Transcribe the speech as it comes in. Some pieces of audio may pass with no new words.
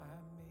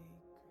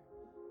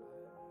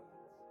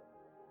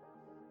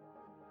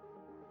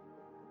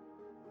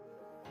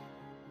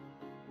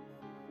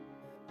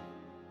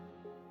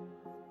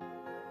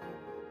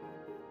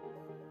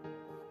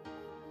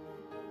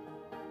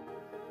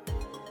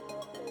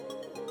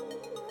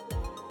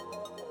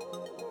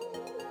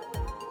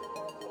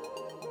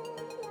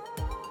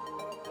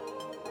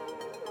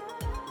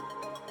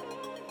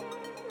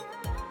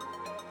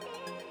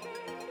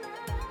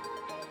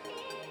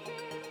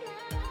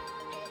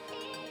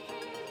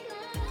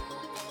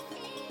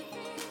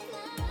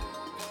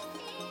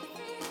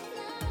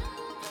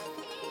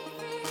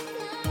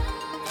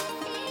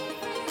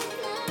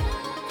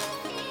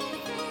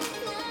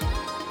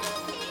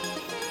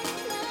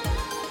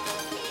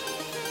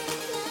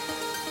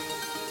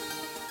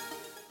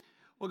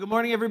Well, good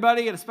morning,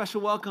 everybody, and a special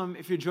welcome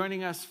if you're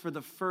joining us for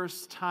the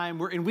first time.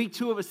 We're in week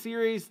 2 of a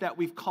series that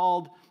we've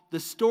called The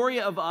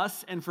Story of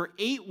Us, and for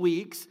 8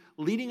 weeks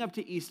leading up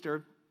to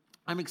Easter,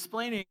 I'm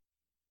explaining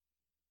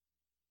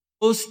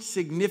the most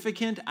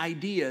significant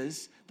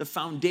ideas, the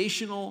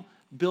foundational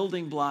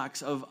building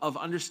blocks of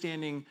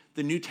understanding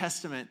the New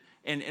Testament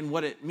and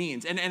what it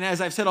means. And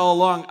as I've said all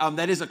along,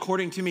 that is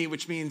according to me,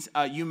 which means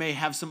you may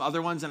have some other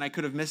ones, and I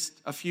could have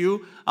missed a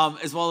few,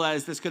 as well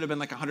as this could have been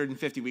like a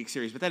 150-week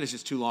series, but that is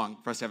just too long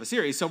for us to have a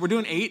series. So we're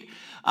doing 8,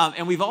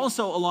 and we've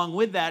also, along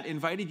with that,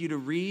 invited you to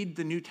read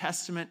the New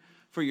Testament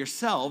for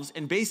yourselves,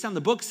 and based on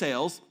the book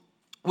sales,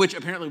 which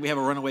apparently we have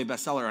a runaway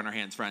bestseller on our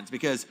hands, friends,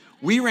 because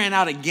we ran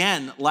out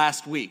again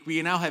last week.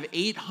 We now have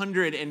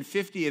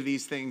 850 of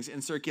these things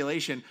in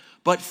circulation,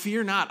 but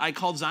fear not, I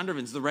called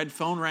Zondervan's, the red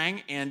phone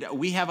rang, and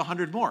we have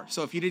 100 more.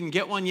 So if you didn't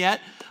get one yet,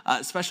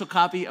 a special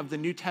copy of the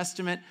New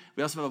Testament.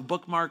 We also have a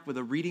bookmark with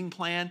a reading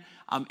plan,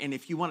 and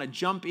if you want to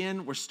jump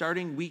in, we're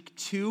starting week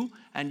 2,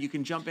 and you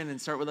can jump in and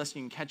start with us,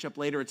 and you can catch up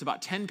later. It's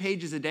about 10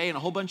 pages a day, and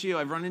a whole bunch of you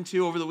I've run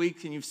into over the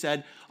weeks, and you've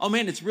said, oh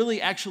man, it's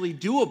really actually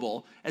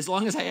doable as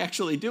long as I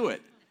actually do it.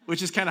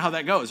 Which is kind of how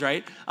that goes,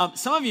 right?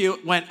 Some of you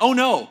went, oh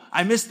no,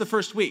 I missed the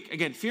first week.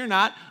 Again, fear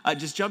not,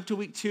 just jump to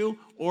week 2,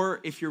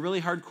 or if you're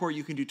really hardcore,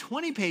 you can do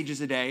 20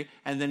 pages a day,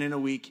 and then in a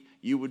week,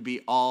 you would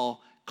be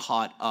all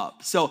caught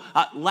up. So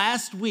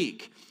last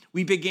week,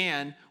 we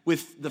began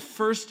with the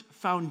first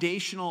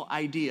foundational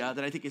idea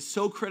that I think is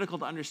so critical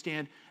to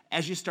understand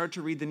as you start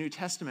to read the New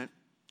Testament,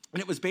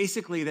 and it was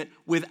basically that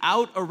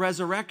without a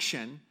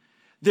resurrection,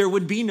 there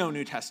would be no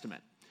New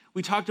Testament.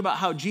 We talked about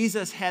how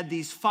Jesus had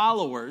these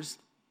followers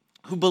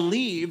who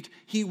believed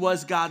he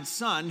was God's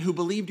son, who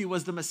believed he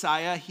was the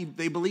Messiah,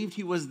 they believed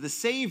he was the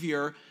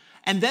Savior,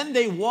 and then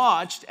they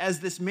watched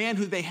as this man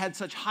who they had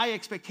such high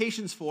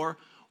expectations for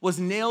was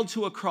nailed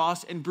to a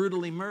cross and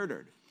brutally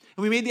murdered.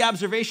 And we made the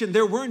observation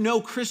there were no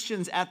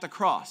Christians at the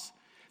cross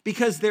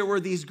because there were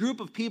these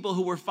group of people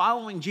who were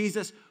following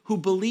Jesus who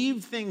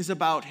believed things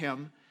about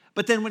him,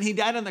 but then when he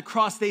died on the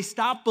cross, they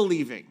stopped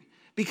believing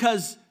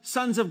because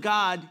sons of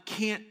God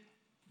can't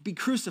be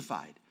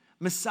crucified.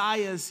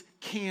 Messiahs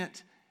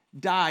can't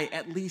die,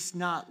 at least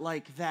not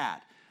like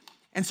that.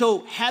 And so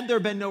had there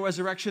been no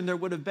resurrection, there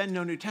would have been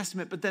no New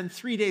Testament. But then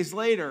 3 days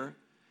later,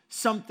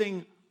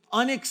 something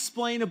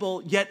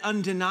unexplainable yet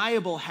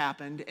undeniable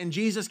happened, and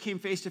Jesus came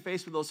face to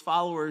face with those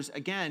followers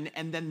again,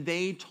 and then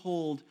they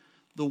told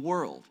the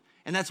world.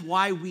 And that's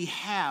why we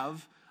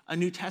have a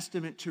New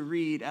Testament to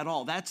read at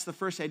all. That's the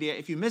first idea.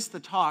 If you missed the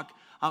talk,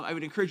 I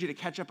would encourage you to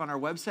catch up on our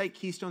website,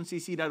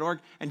 keystonecc.org.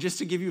 And just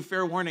to give you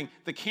fair warning,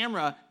 the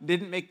camera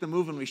didn't make the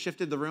move when we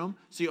shifted the room,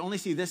 so you only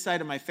see this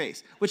side of my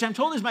face, which I'm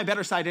told is my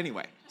better side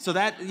anyway. So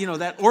that,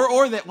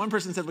 or that one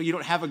person said, well, you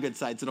don't have a good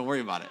side, so don't worry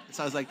about it.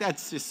 So I was like,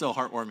 that's just so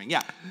heartwarming.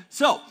 Yeah.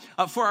 So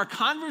for our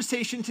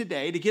conversation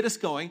today, to get us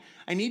going,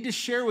 I need to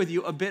share with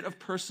you a bit of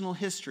personal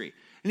history.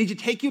 I need to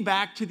take you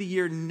back to the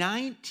year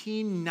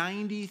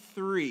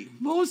 1993.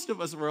 Most of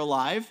us were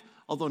alive,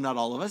 although not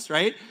all of us,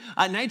 right?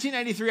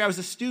 1993, I was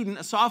a student,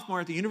 a sophomore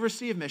at the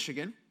University of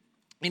Michigan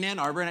in Ann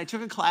Arbor, and I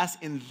took a class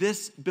in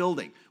this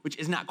building, which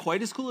is not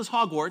quite as cool as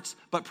Hogwarts,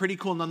 but pretty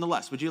cool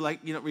nonetheless. Would you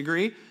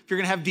agree? If you're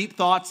going to have deep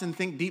thoughts and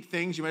think deep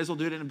things, you might as well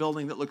do it in a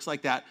building that looks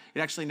like that.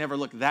 It actually never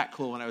looked that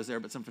cool when I was there,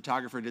 but some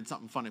photographer did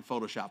something fun in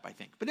Photoshop, I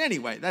think. But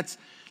anyway, that's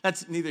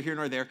neither here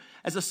nor there.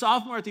 As a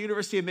sophomore at the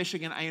University of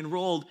Michigan, I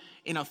enrolled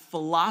in a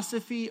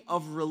philosophy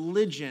of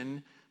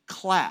religion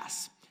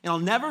class. And I'll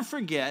never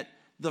forget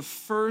the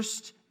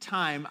first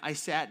time I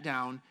sat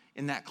down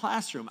in that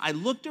classroom. I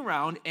looked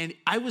around and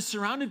I was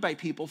surrounded by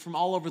people from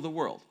all over the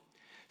world.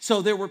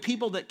 So there were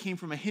people that came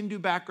from a Hindu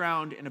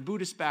background and a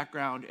Buddhist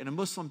background and a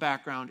Muslim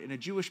background and a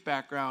Jewish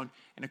background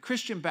and a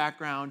Christian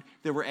background.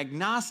 There were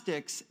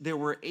agnostics, there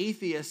were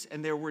atheists,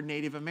 and there were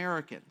Native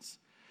Americans.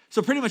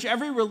 So pretty much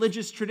every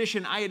religious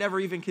tradition I had ever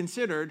even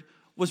considered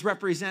was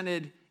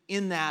represented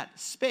in that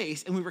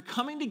space. And we were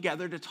coming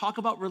together to talk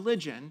about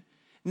religion,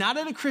 not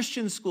at a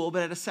Christian school,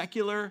 but at a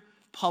secular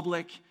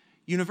public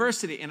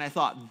university. And I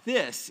thought,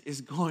 this is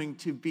going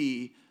to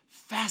be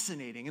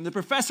fascinating. And the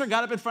professor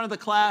got up in front of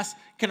the class,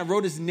 kind of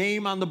wrote his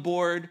name on the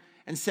board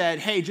and said,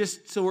 hey,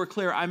 just so we're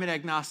clear, I'm an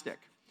agnostic,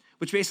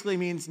 which basically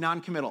means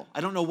non-committal.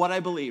 I don't know what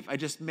I believe. I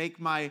just make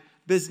my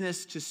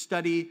business to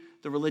study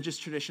the religious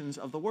traditions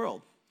of the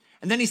world.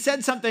 And then he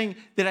said something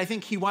that I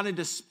think he wanted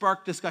to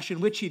spark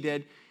discussion, which he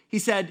did. He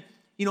said,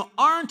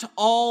 aren't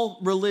all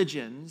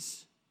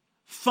religions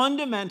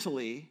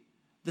fundamentally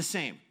the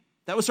same?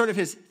 That was sort of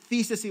his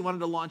thesis he wanted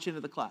to launch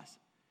into the class.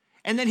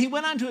 And then he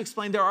went on to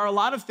explain there are a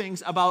lot of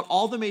things about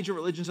all the major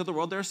religions of the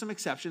world. There are some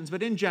exceptions,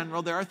 but in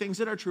general, there are things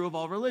that are true of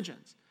all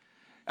religions.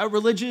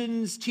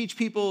 Religions teach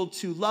people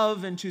to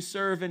love and to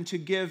serve and to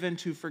give and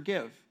to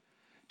forgive,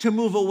 to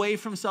move away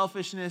from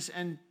selfishness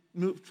and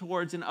move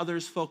towards an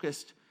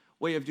others-focused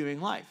way of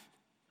doing life.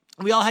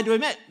 And we all had to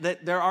admit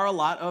that there are a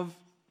lot of,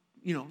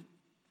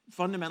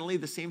 fundamentally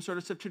the same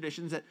sorts of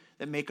traditions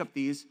that make up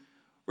these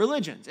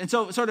religions. And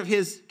so sort of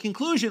his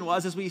conclusion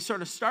was, as we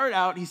sort of start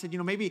out, he said,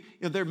 maybe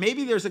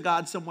there's a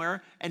God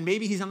somewhere, and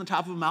maybe he's on the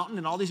top of a mountain,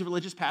 and all these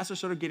religious paths are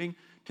sort of getting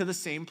to the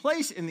same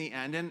place in the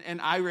end.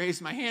 And I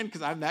raised my hand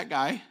because I'm that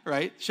guy,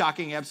 right?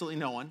 Shocking absolutely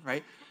no one,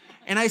 right?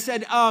 And I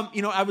said,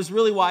 I was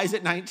really wise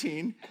at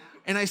 19.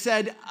 And I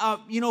said,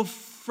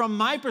 from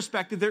my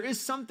perspective, there is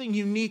something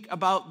unique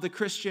about the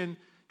Christian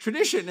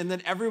tradition. And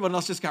then everyone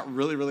else just got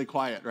really, really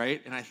quiet,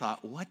 right? And I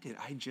thought, what did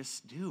I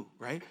just do,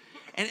 right?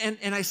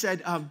 And I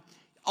said,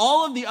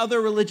 all of the other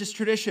religious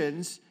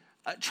traditions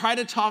try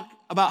to talk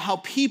about how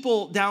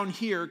people down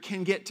here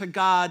can get to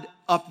God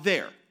up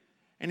there.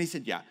 And he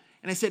said, yeah.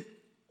 And I said,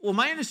 well,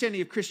 my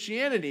understanding of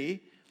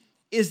Christianity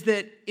is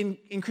that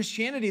in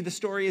Christianity, the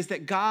story is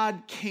that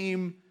God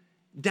came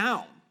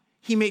down.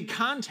 He made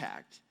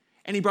contact,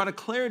 and he brought a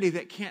clarity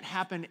that can't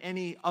happen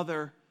any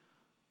other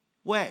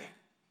way.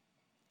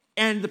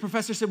 And the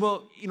professor said,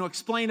 well,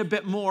 explain a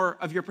bit more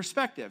of your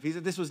perspective. He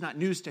said this was not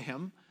news to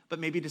him, but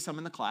maybe to some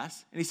in the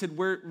class. And he said,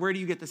 where do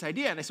you get this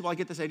idea? And I said, well, I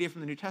get this idea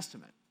from the New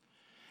Testament.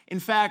 In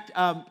fact,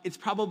 it's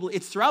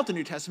throughout the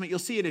New Testament. You'll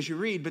see it as you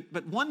read,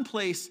 but one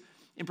place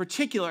in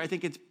particular, I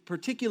think it's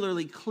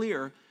particularly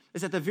clear,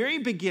 is at the very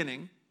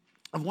beginning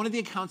of one of the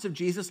accounts of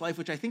Jesus' life,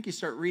 which I think you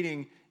start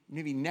reading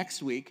maybe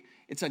next week.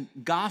 It's a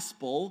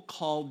gospel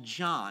called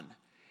John.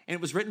 And it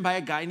was written by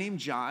a guy named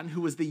John,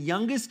 who was the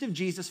youngest of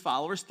Jesus'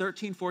 followers,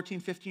 13, 14,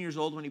 15 years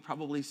old when he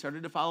probably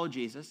started to follow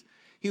Jesus.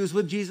 He was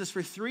with Jesus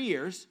for 3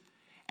 years.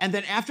 And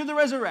then after the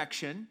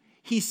resurrection,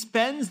 he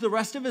spends the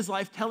rest of his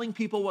life telling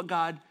people what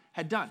God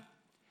had done.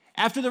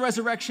 After the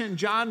resurrection,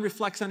 John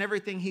reflects on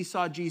everything he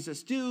saw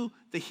Jesus do,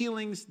 the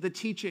healings, the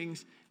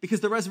teachings, because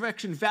the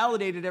resurrection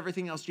validated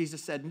everything else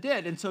Jesus said and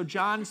did. And so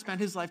John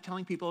spent his life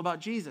telling people about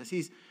Jesus.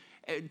 He's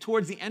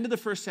towards the end of the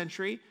first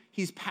century,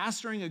 he's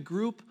pastoring a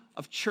group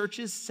of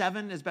churches,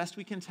 7 as best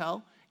we can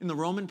tell, in the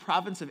Roman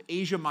province of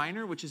Asia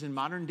Minor, which is in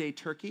modern-day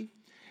Turkey.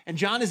 And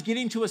John is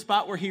getting to a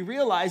spot where he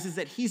realizes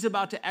that he's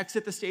about to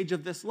exit the stage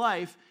of this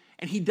life,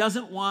 and he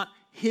doesn't want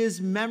his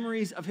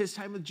memories of his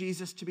time with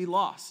Jesus to be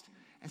lost.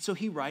 And so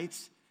he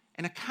writes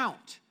an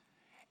account.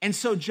 And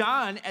so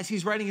John, as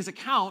he's writing his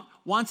account,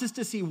 wants us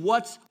to see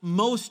what's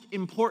most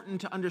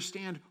important to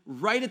understand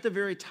right at the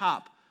very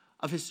top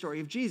of his story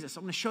of Jesus.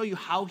 I'm going to show you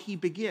how he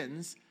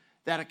begins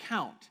that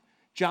account.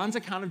 John's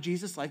account of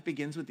Jesus' life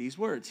begins with these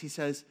words. He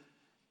says,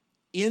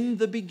 "In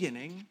the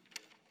beginning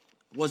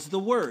was the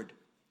Word,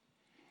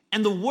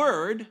 and the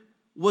Word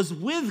was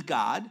with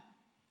God,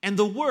 and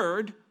the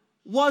Word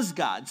was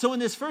God." So in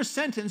this first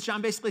sentence,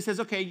 John basically says,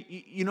 okay,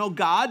 you know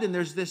God, and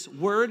there's this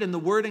Word, and the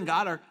Word and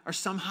God are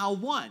somehow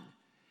one.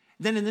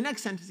 Then in the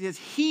next sentence, he says,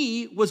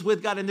 he was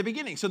with God in the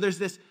beginning. So there's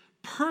this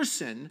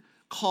person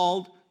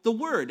called the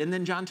Word. And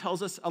then John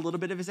tells us a little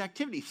bit of his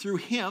activity. Through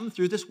him,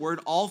 through this Word,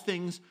 all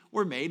things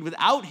were made.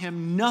 Without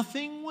him,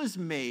 nothing was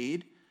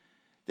made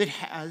that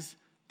has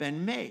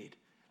been made.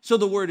 So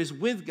the Word is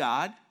with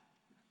God,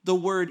 the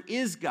Word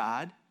is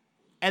God,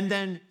 and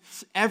then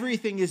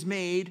everything is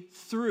made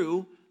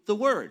through the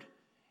Word.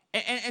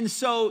 And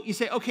so you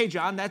say, okay,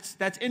 John,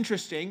 that's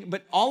interesting,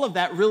 but all of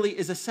that really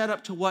is a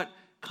setup to what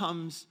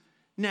comes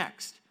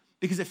next.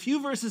 Because a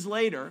few verses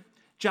later,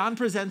 John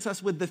presents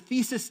us with the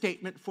thesis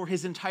statement for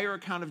his entire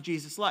account of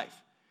Jesus'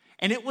 life.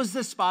 And it was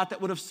the spot that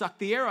would have sucked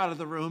the air out of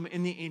the room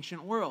in the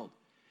ancient world.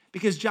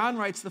 Because John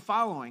writes the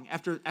following,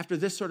 after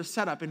this sort of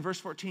setup. In verse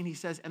 14, he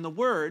says, "And the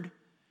Word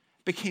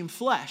became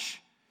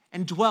flesh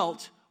and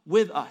dwelt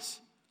with us.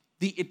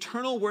 The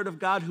eternal Word of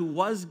God, who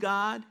was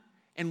God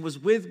and was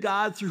with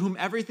God, through whom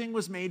everything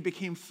was made,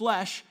 became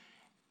flesh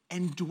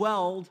and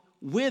dwelled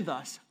with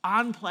us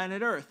on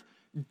planet Earth.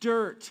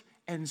 Dirt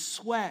and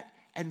sweat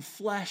and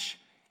flesh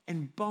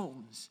and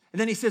bones." And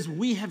then he says,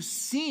 "We have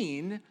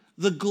seen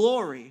the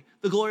glory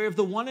of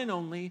the one and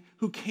only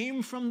who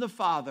came from the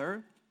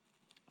Father,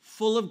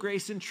 full of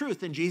grace and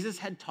truth." And Jesus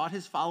had taught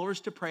his followers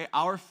to pray,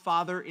 "Our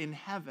Father in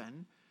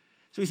heaven."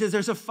 So he says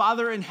there's a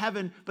Father in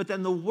heaven, but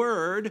then the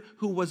Word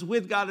who was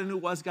with God and who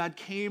was God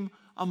came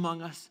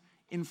among us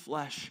in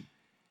flesh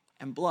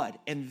and blood.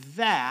 And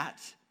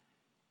that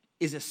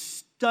is a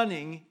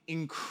stunning,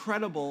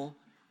 incredible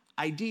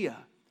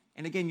idea.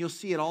 And again, you'll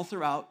see it all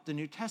throughout the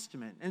New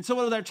Testament. And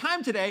so with our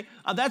time today,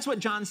 that's what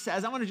John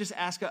says. I want to just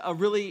ask a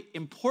really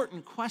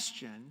important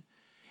question.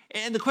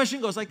 And the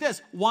question goes like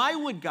this: why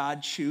would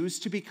God choose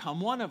to become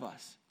one of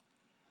us?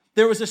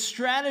 There was a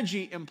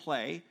strategy in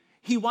play.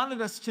 He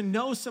wanted us to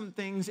know some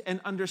things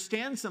and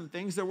understand some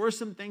things. There were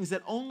some things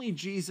that only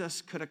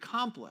Jesus could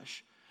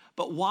accomplish.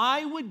 But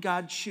why would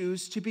God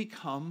choose to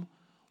become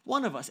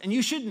one of us? And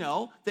you should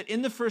know that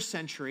in the first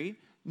century,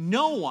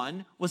 no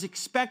one was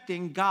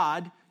expecting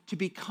God to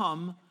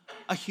become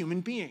a human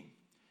being.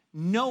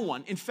 No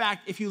one. In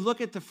fact, if you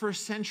look at the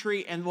first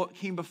century and what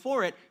came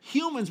before it,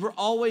 humans were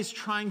always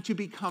trying to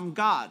become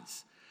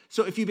gods.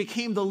 So if you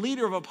became the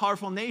leader of a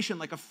powerful nation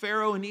like a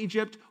pharaoh in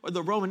Egypt or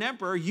the Roman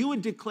emperor, you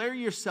would declare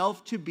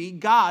yourself to be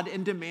God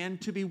and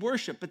demand to be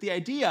worshipped. But the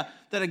idea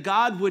that a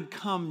God would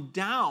come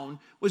down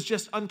was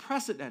just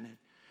unprecedented.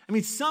 I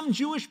mean, some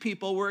Jewish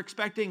people were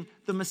expecting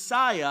the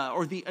Messiah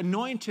or the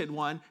anointed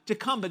one to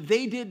come, but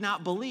they did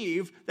not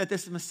believe that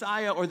this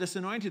Messiah or this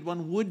anointed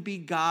one would be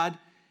God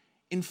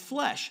in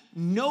flesh.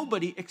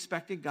 Nobody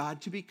expected God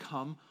to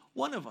become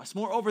one of us.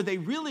 Moreover, they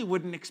really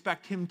wouldn't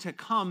expect him to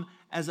come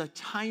as a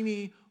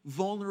tiny,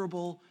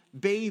 vulnerable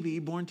baby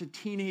born to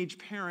teenage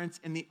parents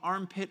in the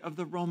armpit of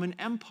the Roman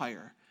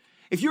Empire.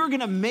 If you were going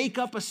to make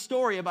up a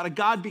story about a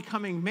God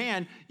becoming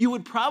man, you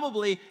would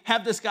probably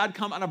have this God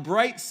come on a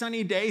bright,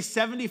 sunny day,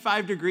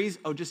 75 degrees.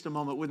 Oh, just a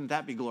moment. Wouldn't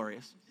that be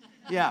glorious?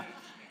 Yeah.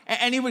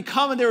 And he would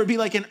come and there would be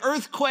like an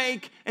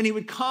earthquake, and he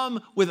would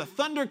come with a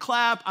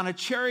thunderclap on a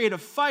chariot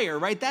of fire,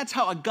 right? That's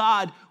how a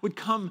God would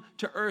come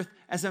to earth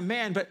as a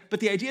man. But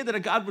the idea that a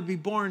God would be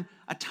born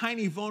a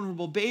tiny,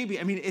 vulnerable baby,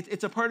 I mean,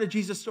 it's a part of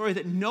Jesus' story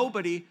that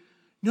nobody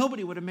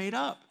would have made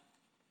up.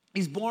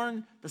 He's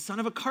born the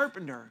son of a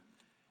carpenter.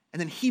 And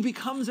then he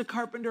becomes a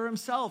carpenter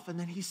himself, and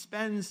then he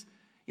spends,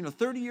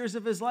 30 years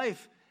of his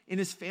life in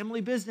his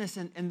family business,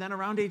 and then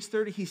around age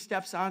 30, he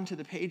steps onto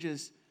the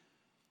pages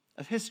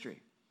of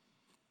history.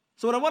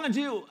 So what I want to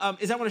do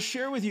is I want to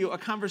share with you a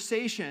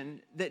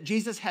conversation that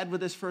Jesus had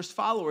with his first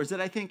followers that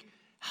I think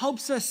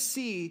helps us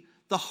see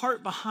the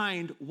heart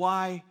behind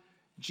why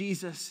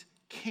Jesus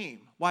came,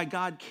 why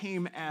God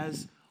came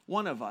as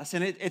one of us.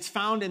 And it's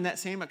found in that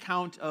same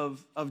account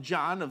of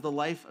John, of the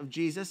life of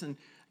Jesus. And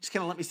just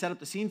kind of let me set up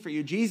the scene for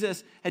you.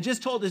 Jesus had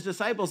just told his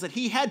disciples that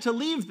he had to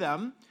leave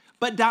them,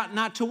 but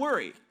not to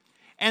worry.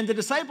 And the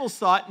disciples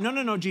thought,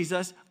 no,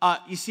 Jesus,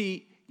 you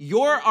see,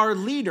 you're our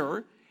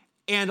leader,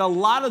 and a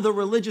lot of the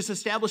religious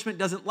establishment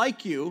doesn't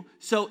like you,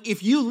 so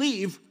if you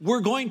leave, we're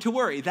going to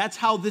worry. That's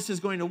how this is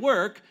going to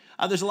work.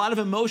 There's a lot of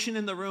emotion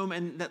in the room,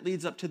 and that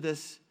leads up to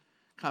this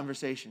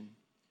conversation.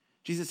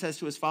 Jesus says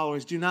to his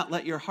followers, do not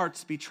let your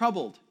hearts be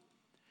troubled.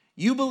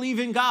 You believe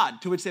in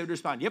God, to which they would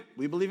respond, yep,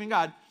 we believe in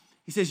God.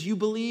 He says, you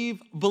believe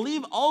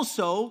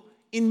also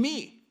in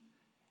me.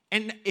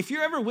 And if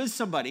you're ever with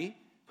somebody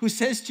who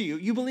says to you,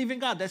 you believe in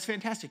God, that's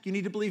fantastic. You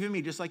need to believe in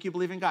me just like you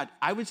believe in God.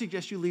 I would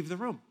suggest you leave the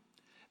room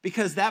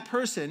because that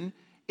person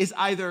is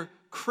either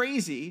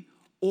crazy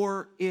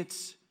or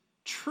it's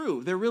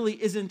true. There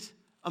really isn't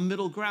a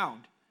middle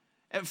ground.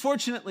 And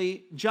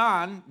fortunately,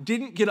 John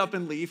didn't get up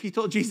and leave. He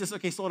told Jesus,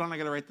 okay, slow down. I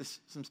got to write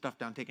some stuff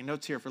down, taking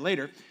notes here for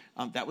later.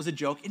 That was a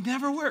joke. It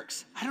never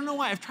works. I don't know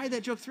why. I've tried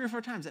that joke 3 or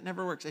 4 times. It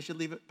never works. I should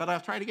leave it, but I'll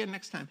try it again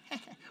next time.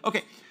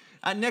 Okay,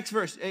 next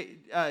verse.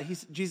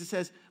 Jesus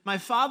says, my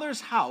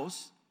Father's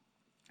house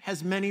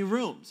has many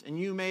rooms. And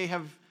you may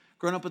have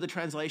grown up with a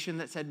translation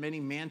that said many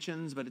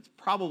mansions, but it's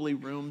probably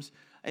rooms.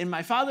 In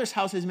my Father's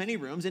house has many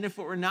rooms, and if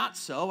it were not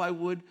so, I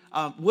would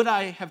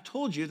I have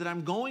told you that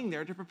I'm going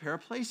there to prepare a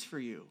place for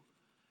you.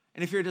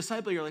 And if you're a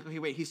disciple, you're like, okay,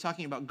 wait, he's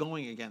talking about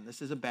going again.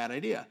 This is a bad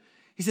idea.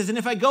 He says, and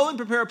if I go and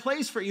prepare a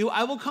place for you,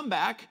 I will come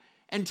back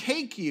and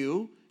take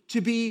you to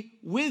be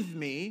with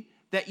me,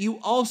 that you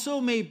also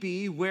may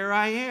be where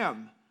I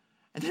am.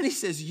 And then he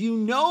says, you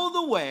know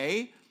the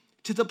way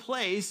to the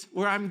place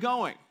where I'm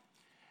going.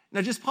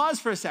 Now just pause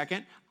for a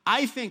second.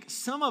 I think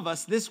some of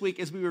us this week,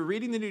 as we were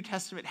reading the New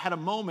Testament, had a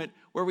moment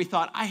where we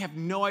thought, I have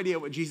no idea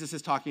what Jesus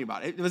is talking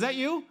about. Was that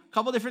you? A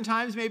couple different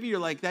times maybe? You're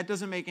like, that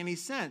doesn't make any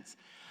sense.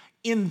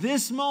 In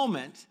this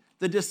moment,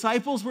 the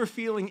disciples were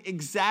feeling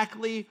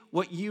exactly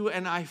what you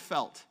and I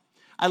felt.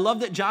 I love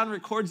that John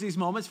records these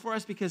moments for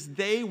us because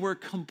they were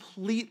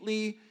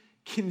completely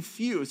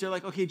confused. They're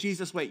like, okay,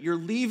 Jesus, wait, you're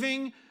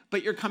leaving,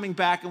 but you're coming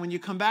back. And when you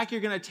come back, you're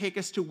going to take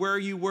us to where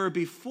you were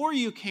before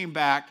you came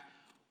back.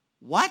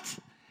 What?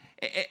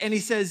 And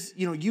he says,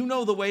 you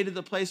know the way to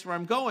the place where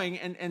I'm going.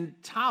 And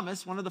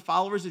Thomas, one of the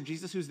followers of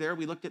Jesus who's there,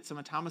 we looked at some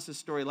of Thomas's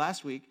story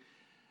last week.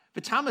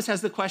 But Thomas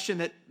has the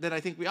question that I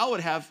think we all would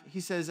have. He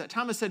says,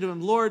 Thomas said to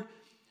him, Lord,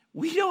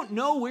 we don't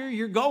know where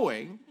you're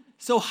going,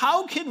 so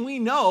how can we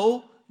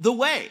know the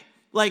way?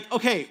 Like,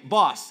 okay,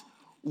 boss,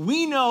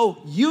 we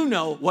know you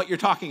know what you're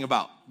talking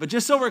about. But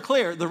just so we're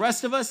clear, the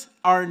rest of us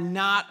are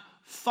not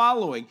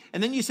following.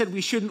 And then you said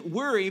we shouldn't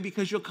worry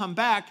because you'll come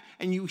back,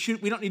 and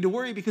we don't need to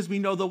worry because we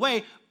know the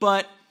way,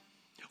 but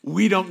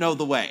we don't know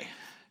the way.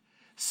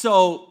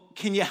 So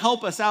can you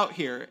help us out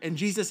here? And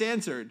Jesus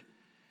answered.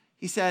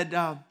 He said,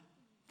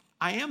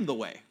 I am the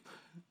way.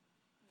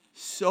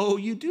 So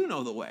you do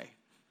know the way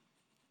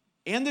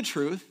and the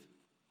truth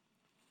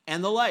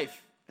and the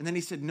life. And then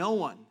he said, no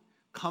one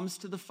comes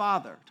to the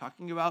Father,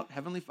 talking about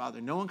Heavenly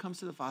Father, no one comes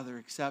to the Father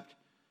except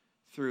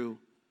through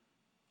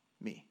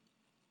me.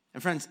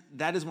 And friends,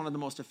 that is one of the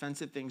most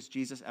offensive things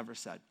Jesus ever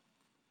said,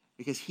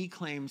 because he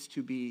claims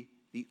to be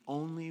the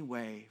only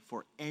way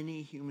for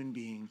any human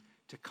being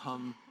to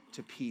come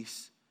to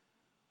peace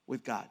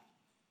with God.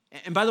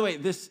 And by the way,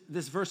 this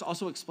verse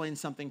also explains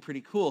something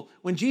pretty cool.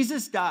 When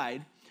Jesus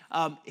died,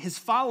 his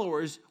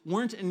followers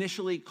weren't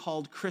initially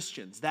called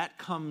Christians. That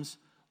comes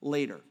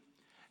later.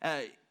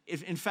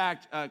 In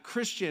fact,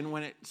 Christian,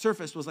 when it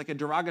surfaced, was like a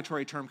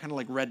derogatory term, kind of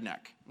like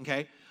redneck,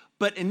 okay?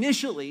 But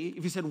initially,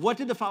 if you said, what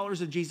did the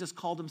followers of Jesus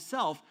call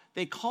themselves?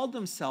 They called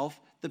themselves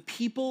the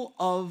people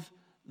of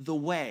the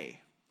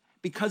way.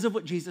 because of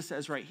what Jesus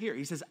says right here.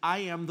 He says, I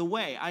am the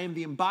way. I am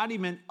the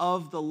embodiment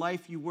of the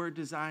life you were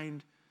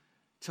designed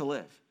to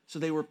live. So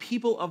they were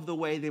people of the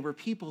way. They were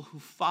people who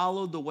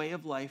followed the way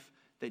of life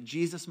that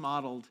Jesus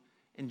modeled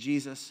and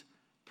Jesus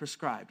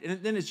prescribed.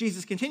 And then as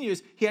Jesus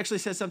continues, he actually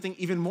says something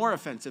even more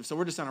offensive. So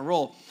we're just on a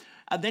roll.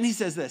 Then he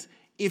says this,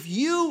 if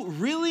you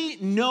really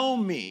know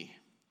me,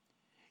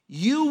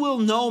 you will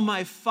know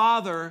my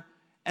Father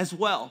as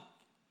well.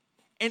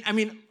 And I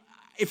mean,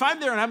 if I'm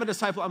there and I'm a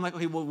disciple, I'm like,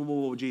 okay,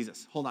 whoa,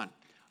 Jesus, hold on.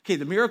 Okay,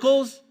 the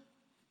miracles,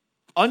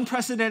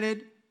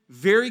 unprecedented,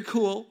 very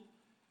cool.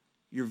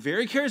 You're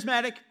very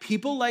charismatic.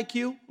 People like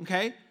you,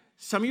 okay?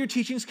 Some of your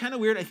teaching's kind of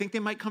weird. I think they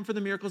might come for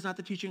the miracles, not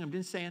the teaching. I'm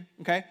just saying,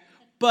 okay?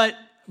 But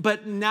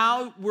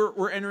now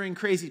we're entering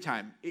crazy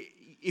time.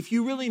 If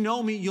you really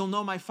know me, you'll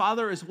know my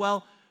Father as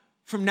well.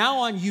 From now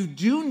on, you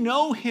do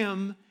know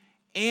him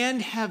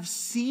and have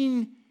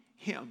seen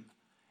him.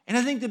 And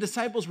I think the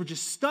disciples were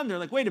just stunned. They're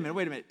like, wait a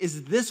minute.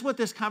 Is this what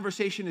this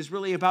conversation is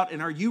really about?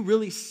 And are you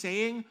really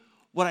saying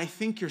what I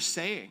think you're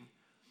saying?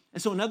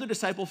 And so another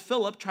disciple,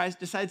 Philip,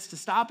 decides to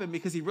stop him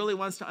because he really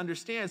wants to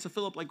understand. So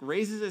Philip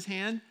raises his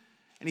hand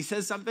and he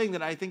says something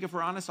that I think, if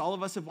we're honest, all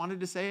of us have wanted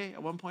to say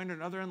at one point or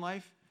another in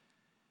life.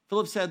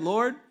 Philip said,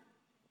 Lord,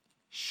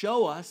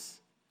 show us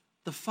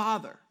the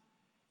Father,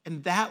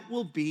 and that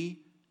will be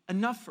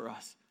enough for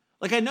us.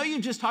 I know you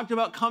just talked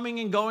about coming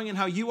and going and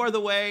how you are the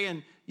way,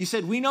 and you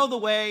said we know the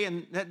way,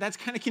 and that's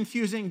kind of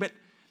confusing, but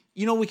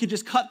we could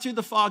just cut through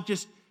the fog.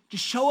 Just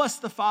show us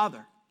the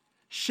Father.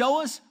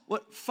 Show us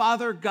what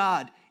Father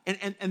God,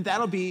 and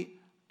that'll be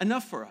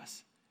enough for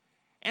us.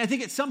 And I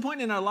think at some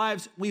point in our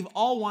lives, we've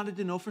all wanted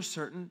to know for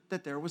certain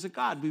that there was a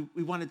God.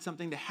 We wanted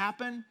something to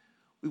happen.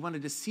 We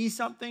wanted to see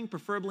something,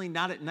 preferably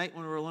not at night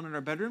when we're alone in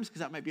our bedrooms, because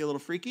that might be a little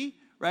freaky,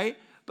 right?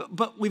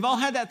 But we've all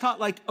had that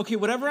thought, okay,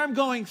 whatever I'm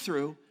going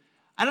through,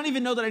 I don't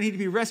even know that I need to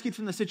be rescued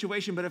from the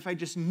situation, but if I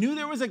just knew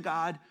there was a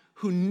God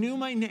who knew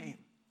my name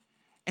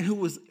and who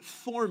was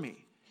for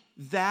me,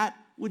 that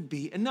would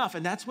be enough.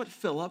 And that's what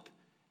Philip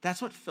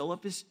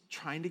is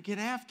trying to get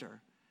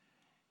after.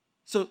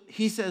 So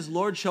he says,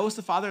 Lord, show us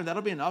the Father, and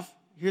that'll be enough.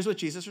 Here's what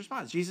Jesus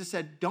responds. Jesus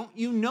said, don't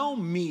you know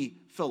me,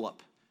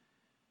 Philip,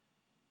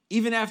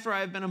 even after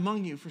I have been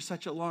among you for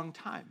such a long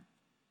time?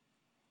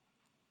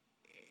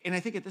 And I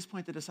think at this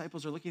point, the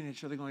disciples are looking at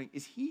each other going,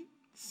 is he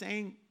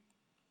saying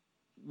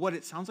what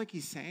it sounds like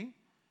he's saying?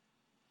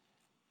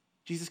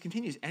 Jesus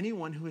continues,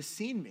 anyone who has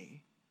seen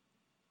me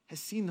has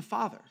seen the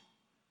Father.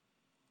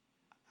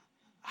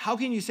 How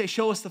can you say,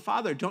 show us the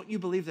Father? Don't you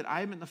believe that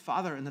I am in the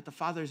Father and that the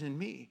Father is in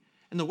me?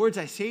 And the words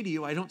I say to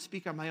you, I don't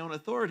speak on my own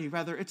authority.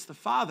 Rather, it's the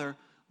Father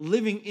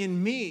living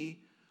in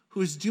me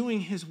who is doing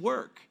his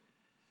work.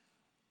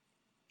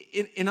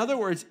 In other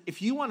words,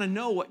 if you want to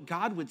know what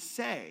God would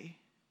say,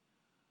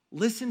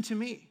 listen to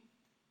me.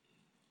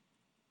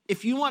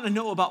 If you want to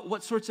know about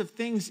what sorts of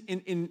things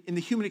in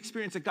the human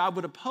experience that God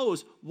would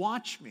oppose,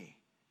 watch me.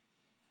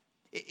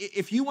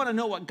 If you want to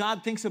know what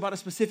God thinks about a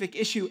specific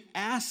issue,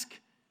 ask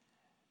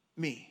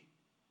me.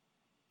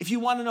 If you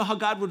want to know how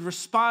God would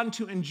respond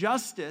to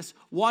injustice,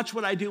 watch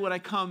what I do when I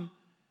come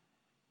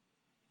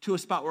to a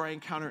spot where I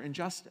encounter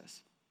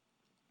injustice.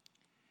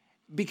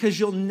 Because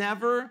you'll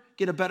never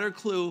get a better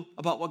clue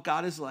about what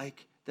God is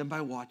like than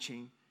by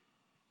watching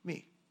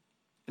me.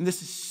 And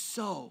this is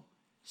so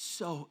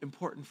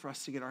important for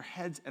us to get our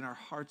heads and our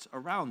hearts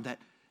around,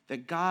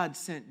 that God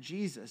sent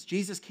Jesus.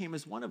 Jesus came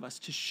as one of us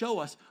to show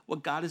us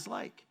what God is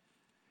like.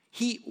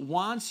 He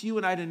wants you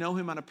and I to know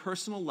him on a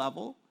personal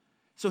level,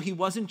 so he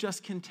wasn't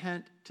just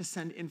content to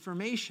send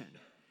information.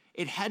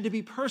 It had to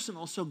be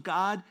personal, so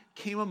God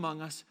came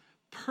among us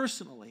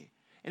personally.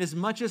 And as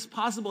much as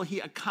possible, he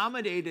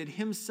accommodated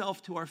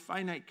himself to our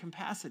finite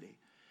capacity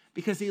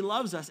because he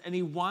loves us and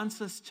he wants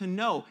us to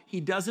know. He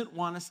doesn't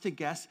want us to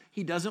guess.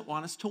 He doesn't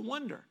want us to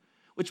wonder.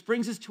 Which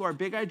brings us to our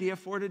big idea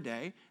for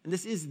today. And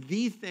this is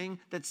the thing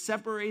that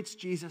separates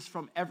Jesus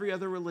from every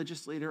other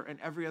religious leader and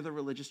every other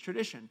religious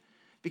tradition.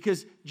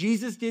 Because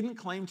Jesus didn't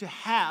claim to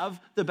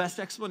have the best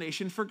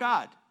explanation for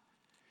God.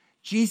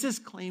 Jesus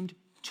claimed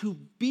to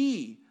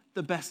be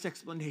the best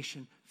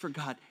explanation for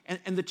God.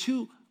 And the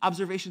two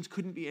observations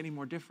couldn't be any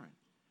more different.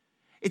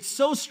 It's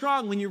so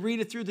strong when you read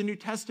it through the New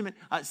Testament.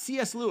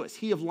 C.S. Lewis,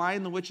 he of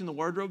Lion, the Witch, and the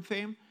Wardrobe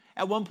fame,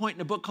 at one point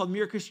in a book called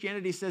Mere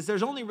Christianity says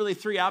there's only really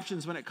three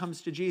options when it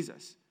comes to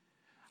Jesus.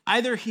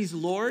 Either he's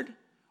Lord,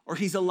 or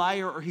he's a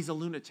liar, or he's a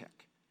lunatic.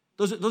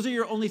 Those are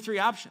your only three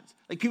options.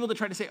 Like people that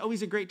try to say, oh,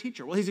 he's a great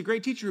teacher. Well, he's a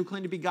great teacher who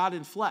claimed to be God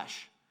in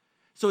flesh.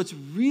 So it's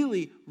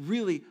really,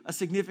 really a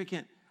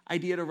significant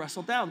idea to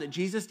wrestle down, that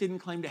Jesus didn't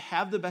claim to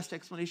have the best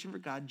explanation for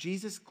God.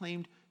 Jesus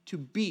claimed to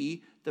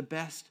be the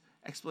best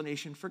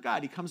explanation for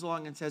God. He comes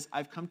along and says,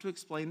 I've come to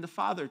explain the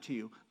Father to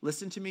you.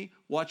 Listen to me.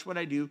 Watch what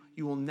I do.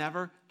 You will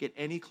never get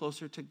any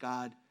closer to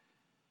God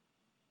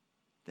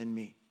than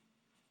me.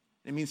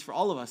 It means for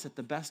all of us that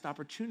the best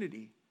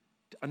opportunity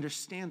to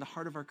understand the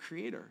heart of our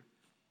Creator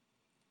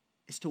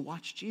is to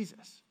watch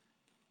Jesus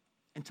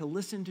and to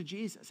listen to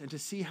Jesus and to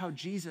see how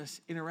Jesus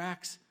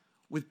interacts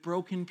with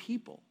broken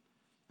people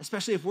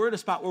especially if we're at a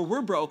spot where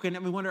we're broken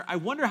and I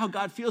wonder how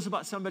God feels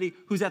about somebody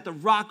who's at the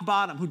rock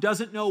bottom, who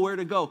doesn't know where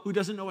to go, who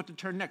doesn't know what to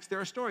turn next.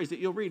 There are stories that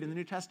you'll read in the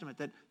New Testament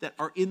that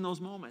are in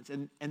those moments,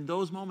 and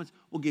those moments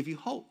will give you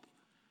hope.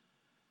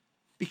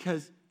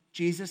 Because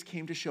Jesus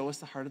came to show us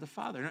the heart of the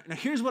Father. Now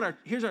here's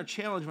our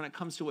challenge when it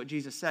comes to what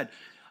Jesus said.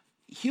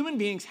 Human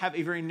beings have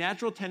a very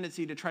natural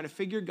tendency to try to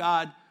figure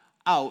God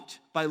out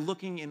by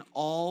looking in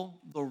all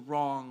the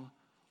wrong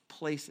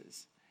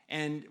places.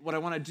 And what I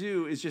want to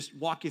do is just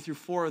walk you through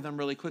 4 of them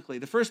really quickly.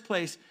 The first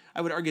place I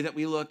would argue that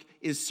we look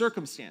is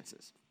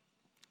circumstances.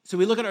 So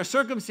we look at our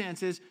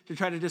circumstances to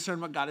try to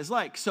discern what God is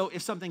like. So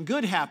if something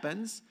good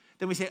happens,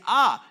 then we say,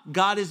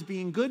 God is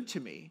being good to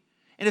me.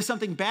 And if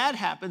something bad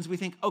happens, we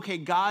think, okay,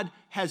 God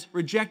has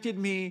rejected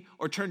me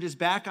or turned his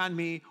back on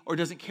me or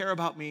doesn't care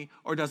about me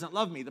or doesn't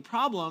love me. The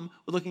problem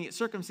with looking at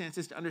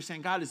circumstances to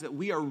understand God is that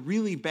we are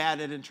really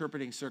bad at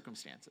interpreting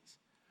circumstances.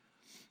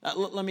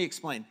 Let me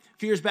explain. A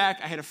few years back,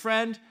 I had a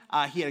friend.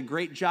 He had a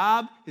great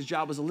job. His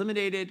job was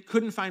eliminated,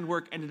 couldn't find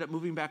work, ended up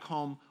moving back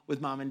home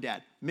with mom and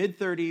dad.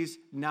 Mid-30s,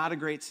 not a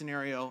great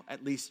scenario,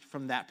 at least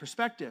from that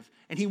perspective.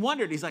 And he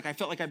wondered, he's like, I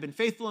felt like I've been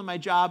faithful in my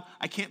job.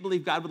 I can't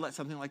believe God would let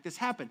something like this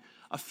happen.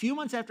 A few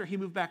months after he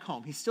moved back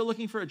home, he's still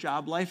looking for a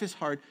job. Life is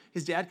hard.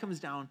 His dad comes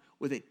down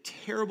with a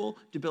terrible,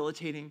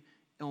 debilitating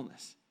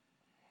illness.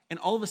 And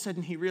all of a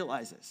sudden, he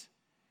realizes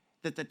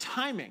that the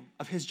timing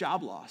of his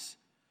job loss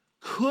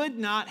could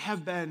not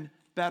have been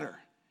better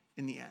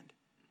in the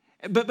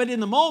end. But in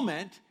the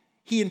moment,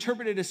 he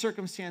interpreted his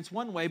circumstance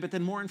one way, but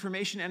then more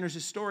information enters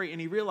his story, and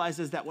he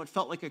realizes that what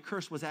felt like a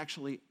curse was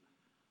actually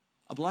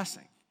a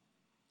blessing.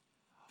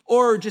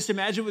 Or just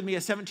imagine with me a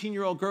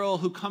 17-year-old girl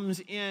who comes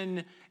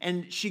in,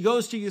 and she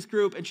goes to youth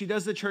group, and she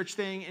does the church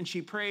thing, and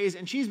she prays,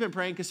 and she's been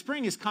praying, because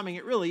spring is coming.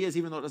 It really is,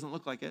 even though it doesn't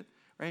look like it,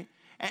 right?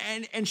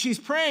 And she's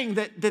praying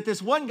that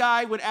this one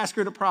guy would ask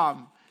her to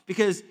prom,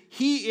 because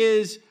he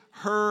is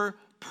her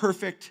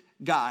perfect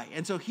guy.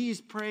 And so he's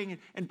praying,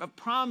 and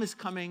prom is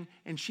coming,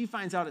 and she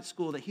finds out at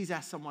school that he's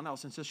asked someone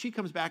else. And so she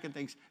comes back and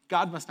thinks,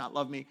 God must not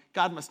love me.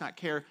 God must not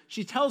care.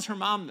 She tells her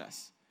mom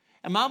this.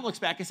 And mom looks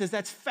back and says,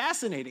 that's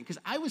fascinating, because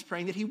I was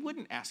praying that he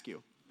wouldn't ask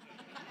you.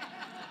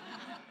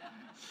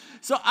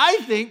 So I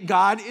think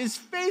God is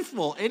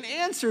faithful and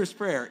answers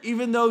prayer,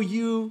 even though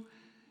you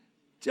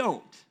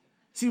don't.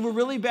 See, we're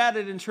really bad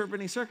at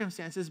interpreting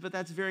circumstances, but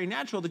that's very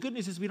natural. The good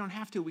news is we don't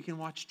have to. We can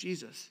watch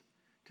Jesus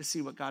to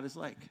see what God is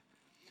like.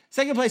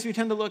 Second place we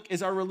tend to look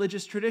is our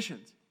religious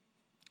traditions.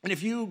 And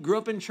if you grew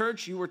up in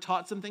church, you were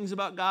taught some things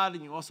about God,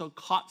 and you also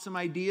caught some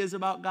ideas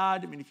about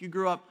God. I mean, if you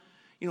grew up,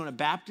 in a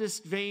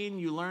Baptist vein,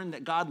 you learned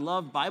that God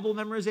loved Bible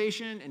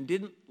memorization and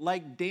didn't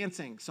like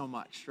dancing so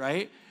much,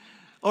 right?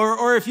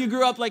 Or if you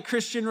grew up like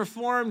Christian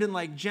Reformed and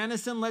like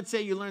Jennison, let's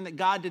say, you learned that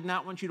God did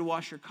not want you to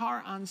wash your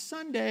car on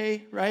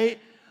Sunday, right?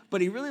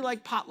 But he really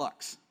liked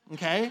potlucks,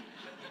 okay?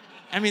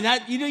 I mean,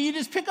 that you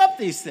just pick up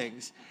these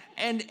things.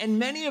 And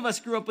many of us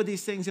grew up with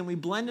these things, and we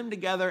blend them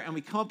together, and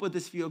we come up with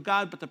this view of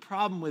God. But the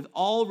problem with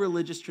all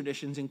religious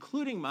traditions,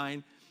 including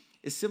mine,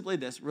 is simply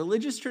this.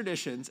 Religious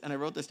traditions, and I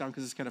wrote this down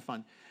because it's kind of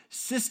fun,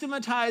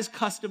 systematize,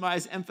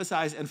 customize,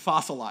 emphasize, and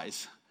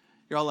fossilize.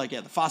 You're all like,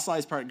 yeah, the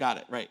fossilize part, got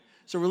it, right.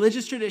 So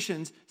religious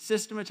traditions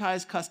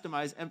systematize,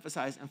 customize,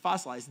 emphasize, and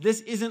fossilize.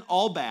 This isn't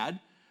all bad.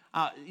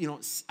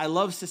 I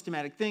love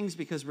systematic things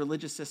because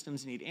religious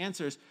systems need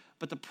answers.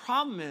 But the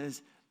problem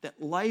is that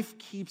life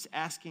keeps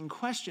asking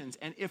questions.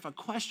 And if a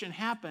question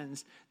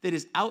happens that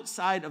is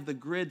outside of the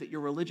grid that your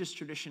religious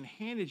tradition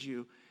handed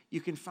you, you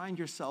can find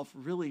yourself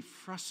really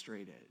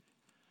frustrated.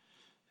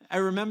 I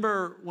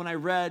remember when I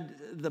read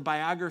the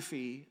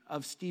biography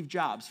of Steve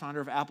Jobs,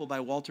 founder of Apple, by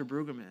Walter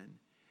Brueggemann.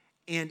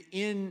 And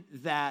in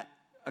that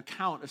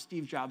account of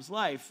Steve Jobs'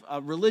 life,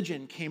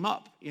 religion came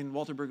up in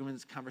Walter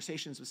Brueggemann's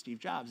conversations with Steve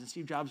Jobs. And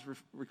Steve Jobs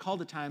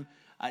recalled a time,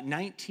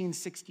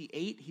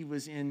 1968, he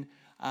was in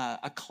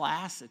a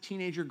class, a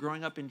teenager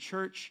growing up in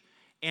church,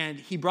 and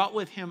he brought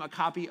with him a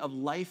copy of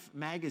Life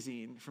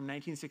magazine from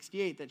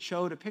 1968 that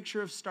showed a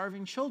picture of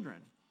starving children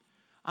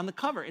on the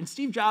cover. And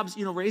Steve Jobs,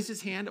 raised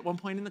his hand at one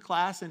point in the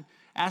class and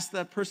asked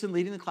the person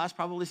leading the class,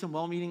 probably some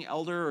well-meaning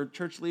elder or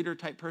church leader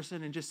type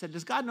person, and just said,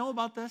 does God know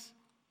about this?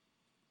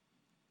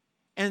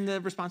 And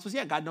the response was,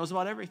 yeah, God knows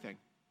about everything.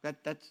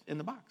 That's in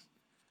the box.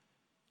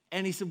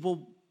 And he said,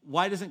 well,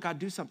 why doesn't God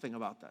do something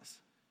about this?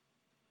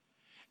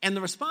 And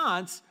the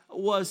response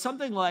was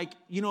something like,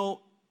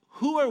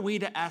 who are we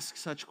to ask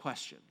such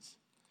questions?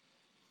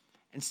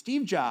 And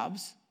Steve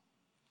Jobs,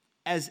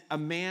 as a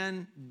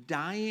man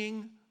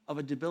dying of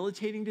a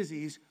debilitating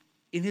disease,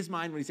 in his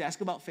mind, when he's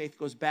asked about faith,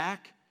 goes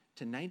back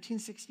to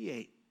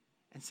 1968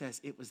 and says,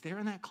 it was there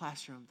in that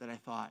classroom that I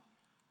thought,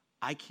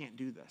 I can't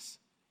do this.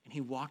 And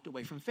he walked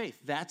away from faith.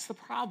 That's the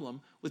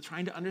problem with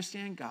trying to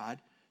understand God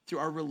through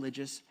our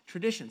religious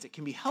traditions. It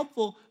can be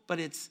helpful, but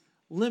it's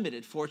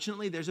limited.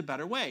 Fortunately, there's a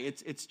better way.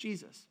 It's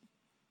Jesus.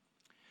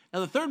 Now,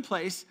 the third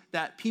place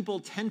that people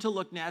tend to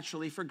look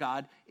naturally for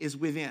God is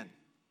within,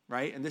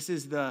 right? And this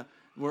is the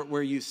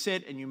where you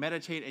sit and you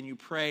meditate and you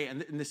pray,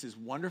 and this is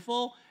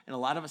wonderful, and a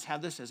lot of us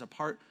have this as a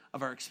part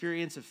of our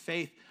experience of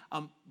faith.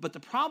 But the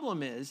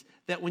problem is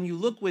that when you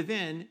look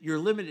within, you're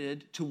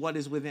limited to what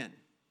is within.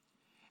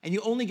 And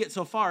you only get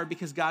so far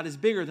because God is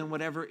bigger than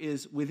whatever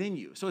is within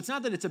you. So it's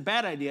not that it's a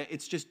bad idea,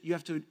 it's just you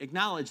have to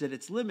acknowledge that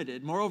it's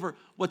limited. Moreover,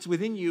 what's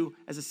within you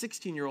as a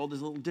 16-year-old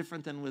is a little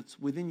different than what's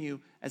within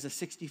you as a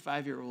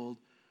 65-year-old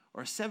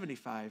or a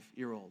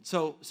 75-year-old.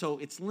 So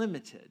it's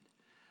limited.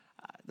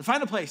 The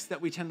final place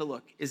that we tend to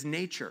look is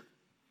nature.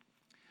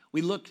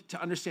 We look to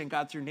understand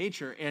God through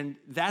nature, and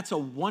that's a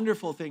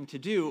wonderful thing to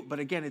do, but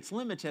again, it's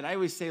limited. I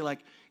always say,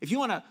 if you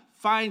want to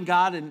find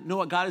God and know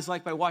what God is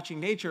like by watching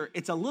nature,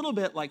 it's a little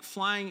bit like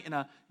flying in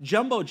a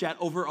jumbo jet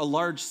over a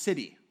large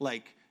city,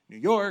 like New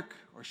York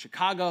or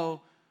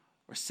Chicago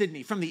or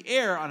Sydney. From the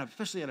air,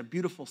 especially on a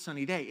beautiful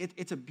sunny day,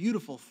 it's a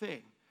beautiful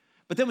thing.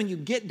 But then when you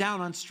get down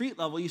on street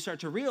level, you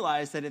start to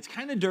realize that it's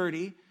kind of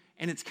dirty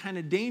and it's kind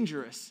of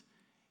dangerous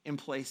in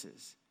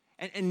places.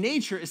 And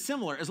nature is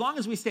similar. As long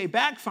as we stay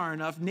back far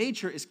enough,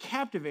 nature is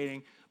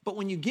captivating. But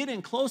when you get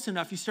in close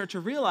enough, you start to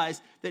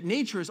realize that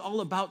nature is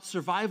all about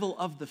survival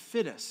of the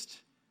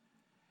fittest.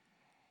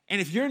 And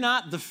if you're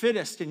not the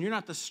fittest and you're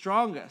not the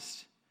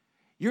strongest,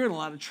 you're in a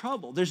lot of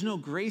trouble. There's no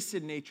grace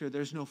in nature.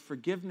 There's no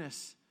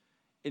forgiveness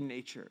in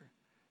nature.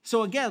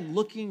 So again,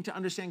 looking to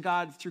understand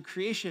God through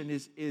creation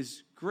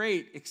is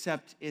great,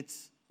 except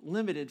it's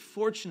limited.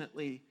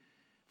 Fortunately,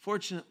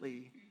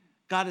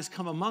 God has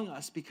come among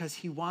us because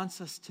he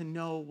wants us to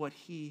know what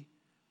he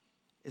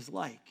is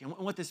like. And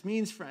what this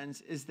means,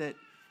 friends, is that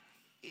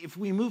if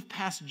we move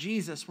past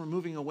Jesus, we're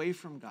moving away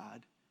from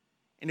God.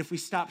 And if we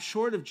stop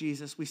short of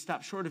Jesus, we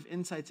stop short of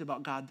insights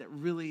about God that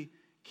really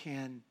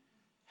can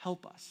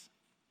help us.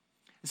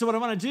 And so what I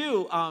want to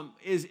do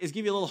is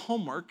give you a little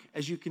homework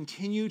as you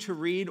continue to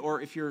read,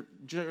 or if you're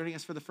joining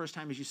us for the first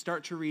time, as you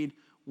start to read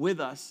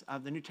with us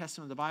the New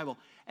Testament of the Bible.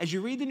 As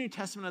you read the New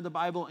Testament of the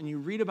Bible and you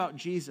read about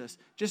Jesus,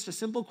 just a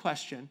simple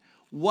question: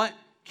 what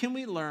can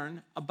we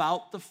learn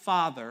about the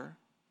Father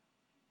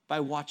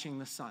by watching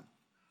the Son?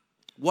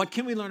 What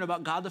can we learn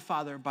about God the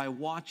Father by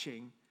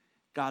watching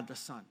God the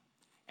Son?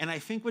 And I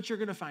think what you're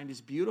going to find is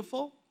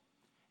beautiful,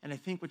 and I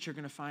think what you're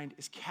going to find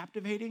is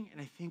captivating,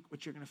 and I think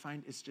what you're going to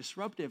find is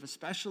disruptive,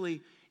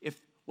 especially if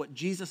what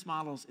Jesus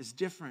models is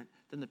different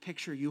than the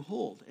picture you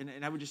hold.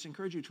 And I would just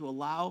encourage you to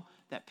allow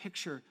that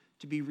picture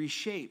to be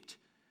reshaped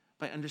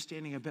by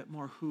understanding a bit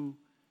more who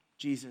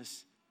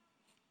Jesus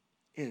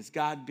is.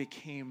 God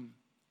became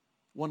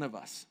one of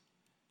us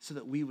so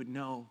that we would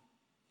know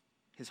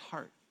his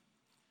heart.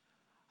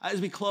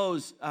 As we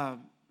close, I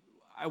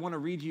want to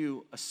read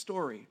you a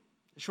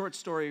short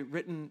story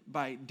written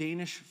by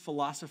Danish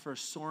philosopher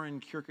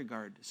Søren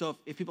Kierkegaard. So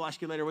if people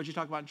ask you later, what did you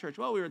talk about in church?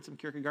 Well, we read some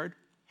Kierkegaard.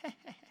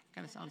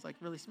 Kind of sounds like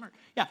really smart.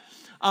 Yeah.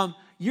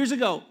 Years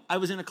ago, I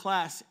was in a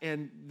class,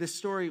 and this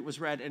story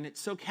was read, and it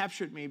so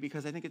captured me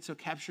because I think it so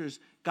captures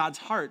God's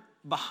heart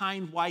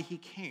behind why he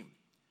came,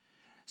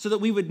 so that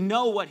we would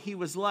know what he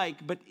was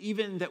like, but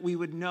even that we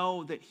would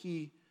know that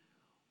he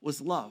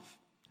was love.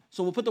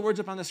 So we'll put the words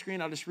up on the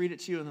screen. I'll just read it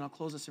to you, and then I'll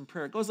close this in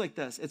prayer. It goes like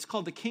this. It's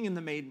called The King and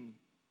the Maiden.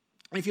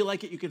 And if you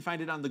like it, you can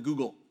find it on the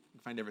Google. You can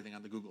find everything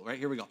on the Google, right?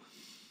 Here we go.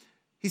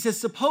 He says,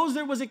 suppose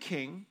there was a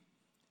king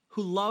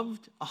who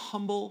loved a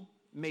humble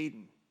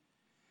maiden.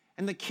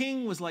 And the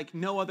king was like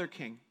no other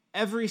king.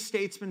 Every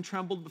statesman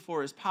trembled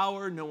before his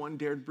power. No one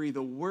dared breathe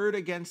a word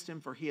against him,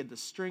 for he had the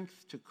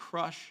strength to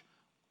crush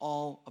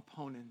all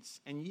opponents.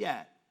 And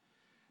yet,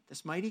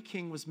 this mighty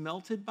king was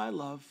melted by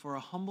love for a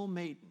humble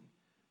maiden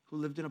who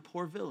lived in a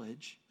poor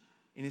village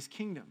in his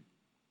kingdom.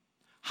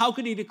 How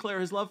could he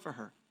declare his love for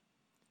her?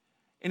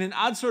 In an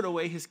odd sort of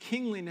way, his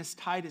kingliness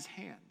tied his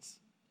hands.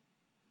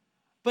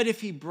 But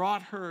if he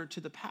brought her to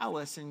the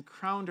palace and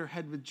crowned her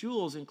head with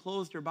jewels and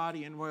clothed her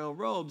body in royal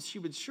robes, she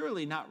would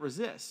surely not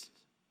resist.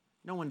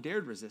 No one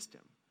dared resist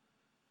him.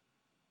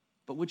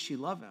 But would she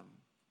love him?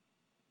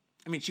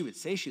 I mean, she would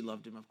say she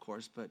loved him, of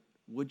course, but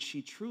would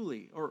she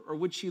truly? Or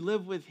would she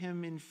live with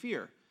him in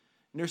fear,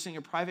 nursing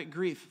a private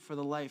grief for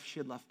the life she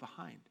had left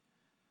behind?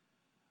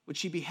 Would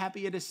she be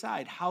happy at his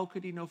side? How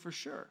could he know for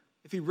sure?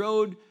 If he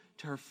rode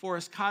to her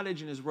forest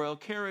cottage in his royal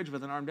carriage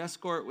with an armed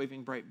escort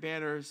waving bright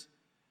banners,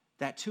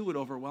 that too would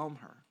overwhelm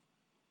her.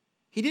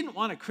 He didn't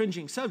want a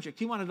cringing subject.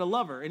 He wanted a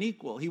lover, an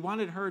equal. He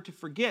wanted her to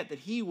forget that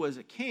he was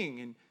a king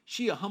and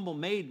she a humble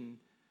maiden,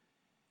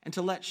 and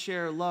to let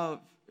shared love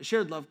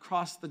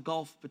cross the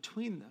gulf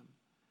between them.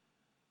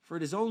 For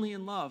it is only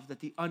in love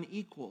that the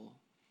unequal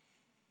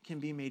can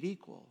be made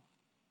equal.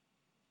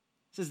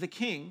 It says the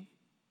king,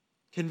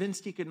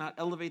 convinced he could not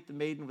elevate the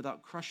maiden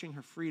without crushing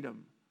her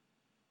freedom,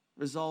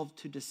 resolved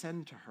to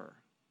descend to her.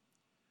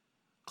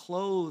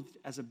 Clothed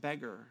as a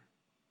beggar,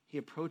 he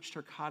approached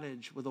her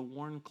cottage with a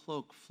worn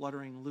cloak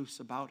fluttering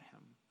loose about him.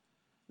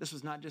 This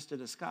was not just a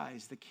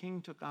disguise. The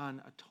king took on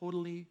a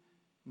totally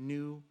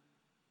new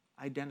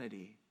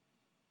identity.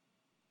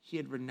 He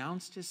had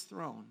renounced his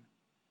throne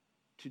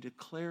to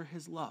declare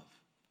his love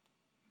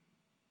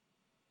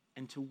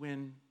and to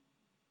win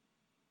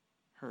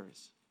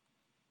hers.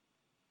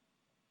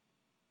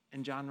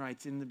 And John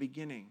writes, in the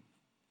beginning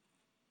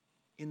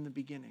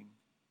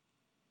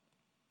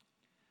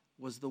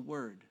was the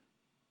Word.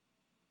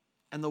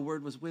 And the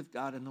Word was with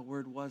God, and the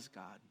Word was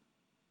God.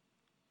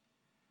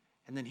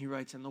 And then he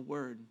writes, and the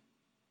Word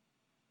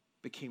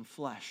became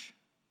flesh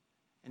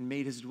and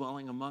made his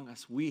dwelling among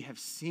us. We have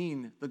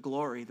seen the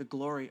glory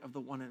of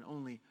the one and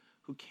only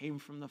who came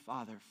from the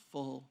Father,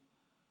 full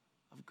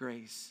of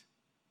grace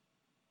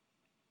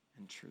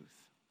and truth.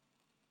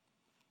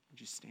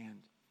 Would you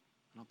stand?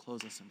 And I'll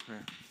close us in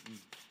prayer.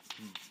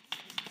 All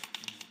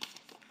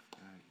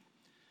right.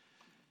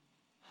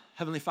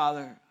 Heavenly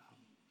Father,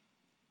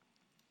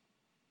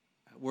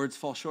 words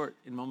fall short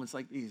in moments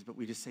like these, but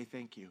we just say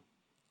thank you.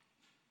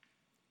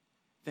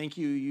 Thank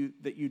you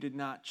that you did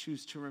not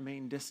choose to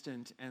remain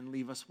distant and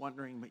leave us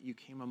wondering, but you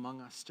came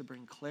among us to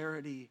bring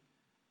clarity,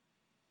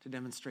 to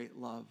demonstrate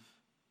love,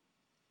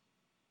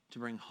 to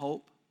bring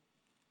hope,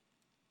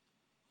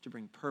 to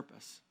bring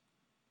purpose,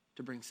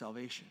 to bring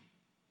salvation.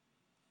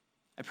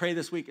 I pray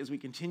this week as we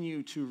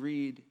continue to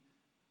read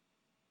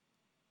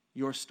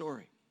your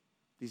story,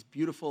 these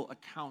beautiful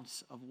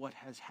accounts of what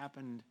has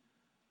happened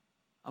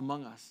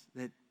among us,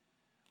 that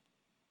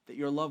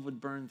your love would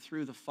burn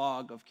through the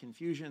fog of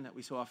confusion that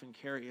we so often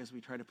carry as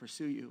we try to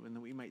pursue you, and that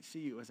we might see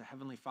you as a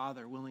heavenly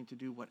Father willing to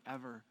do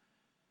whatever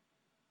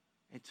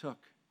it took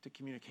to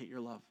communicate your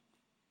love.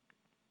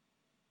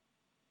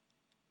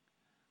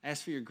 I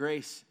ask for your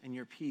grace and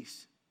your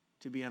peace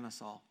to be on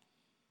us all.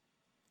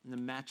 In the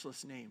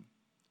matchless name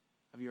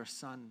of your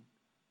Son,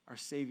 our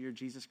Savior,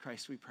 Jesus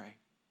Christ, we pray.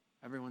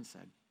 Everyone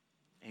said,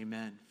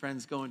 amen.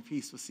 Friends, go in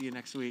peace. We'll see you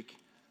next week.